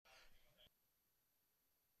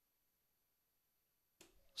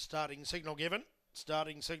Starting signal given.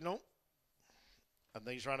 Starting signal. And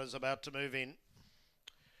these runners about to move in.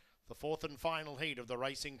 The fourth and final heat of the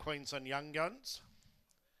Racing Queensland Young Guns.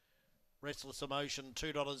 Restless Emotion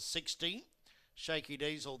 $2.60. Shaky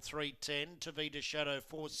Diesel $3.10. Tavita Shadow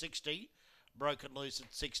 $4.60. Broken Loose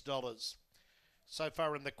at $6. So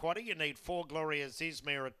far in the quaddy, you need 4 Glorious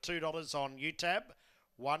Izmir at $2 on UTAB.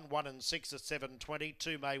 1, 1 and 6 at $7.20.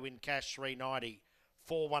 2 May Win Cash $3.90.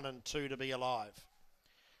 4, 1 and 2 to be alive.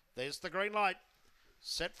 There's the green light.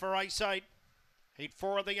 Set for race 8. Heat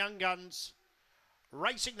 4 of the Young Guns.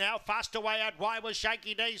 Racing now, fast away out wide was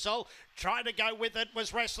Shaky Diesel. Trying to go with it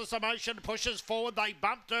was Restless Emotion. Pushes forward, they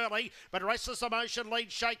bumped early, but Restless Emotion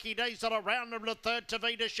leads Shaky Diesel around them to third.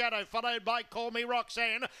 Tavita Shadow, followed by Call Me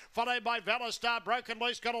Roxanne, followed by Velastar. Broken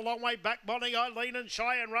Loose got a long way back. Bonnie Eileen and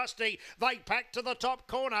Shy and Rusty. They packed to the top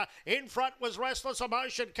corner. In front was Restless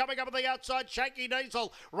Emotion. Coming up on the outside, Shaky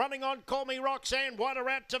Diesel. Running on Call Me Roxanne. Wide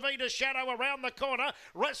around Tavita Shadow around the corner.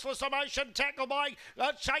 Restless Emotion tackled by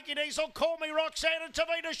Shaky Diesel. Call Me Roxanne. And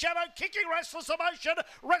Tavita Shadow kicking Restless Emotion.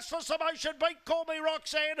 Restless Emotion beat Call Me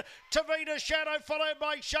Roxanne. Tavita Shadow followed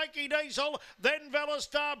by Shaky Diesel. Then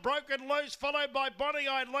Velastar. Broken Loose followed by Bonnie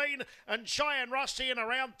Eileen and Shy and Rusty in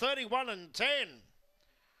around 31 and 10.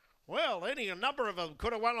 Well, a number of them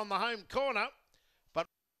could have won on the home corner.